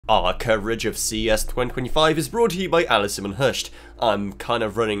Our coverage of CES 2025 is brought to you by Alison and Hushed. I'm kind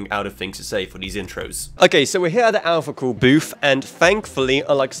of running out of things to say for these intros. Okay, so we're here at the Alphacool booth, and thankfully,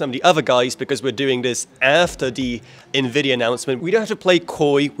 unlike some of the other guys, because we're doing this after the Nvidia announcement, we don't have to play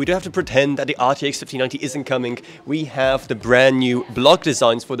coy, we don't have to pretend that the RTX 5090 isn't coming. We have the brand new block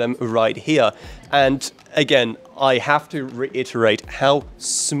designs for them right here. And again, I have to reiterate how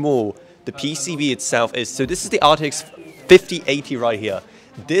small the PCB itself is. So this is the RTX 5080 right here.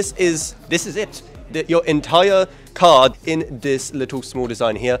 This is it. Your entire card in this little small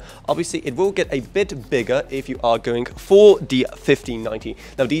design here. Obviously, it will get a bit bigger if you are going for the 1590.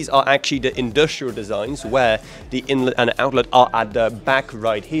 Now, these are actually the industrial designs where the inlet and outlet are at the back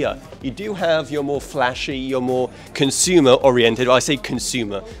right here. You do have your more flashy, your more consumer-oriented. Well, I say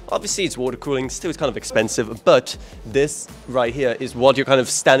consumer. Obviously, it's water cooling. Still, it's kind of expensive, but this right here is what your kind of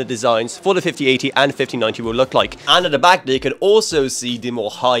standard designs for the 5080 and 5090 will look like. And at the back, they can also see the more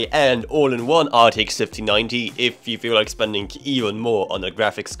high-end all-in-one RTX 5090 if you feel like spending even more on a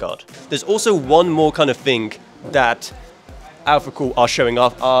graphics card. There's also one more kind of thing that Alphacool are showing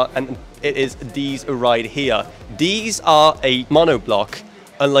off, and it is these right here. These are a monoblock,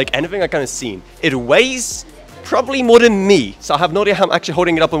 unlike anything I've kind of seen. It weighs probably more than me, so I have no idea how I'm actually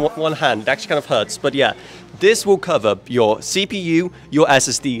holding it up in one hand. It actually kind of hurts, but yeah. This will cover your CPU, your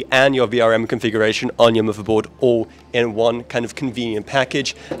SSD, and your VRM configuration on your motherboard all in one kind of convenient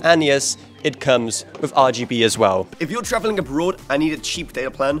package. And yes, it comes with RGB as well. If you're traveling abroad and need a cheap data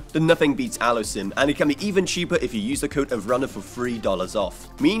plan, then nothing beats AlloSim, and it can be even cheaper if you use the code of Runner for $3 off.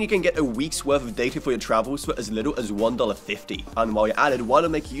 Meaning you can get a week's worth of data for your travels for as little as $1.50. And while you're at it, why not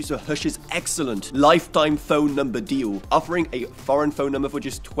make use of Hush's excellent lifetime phone number deal, offering a foreign phone number for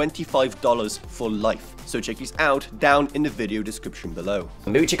just $25 for life. So check these out down in the video description below.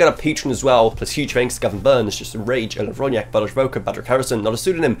 And maybe check out our Patreon as well, plus huge thanks to Gavin Burns, Just Rage, Ellen Vroniak, Badaj Voka, Patrick Harrison, Not a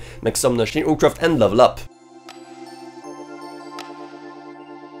Pseudonym, Max Sumner, Shane Allcroft, and Level Up.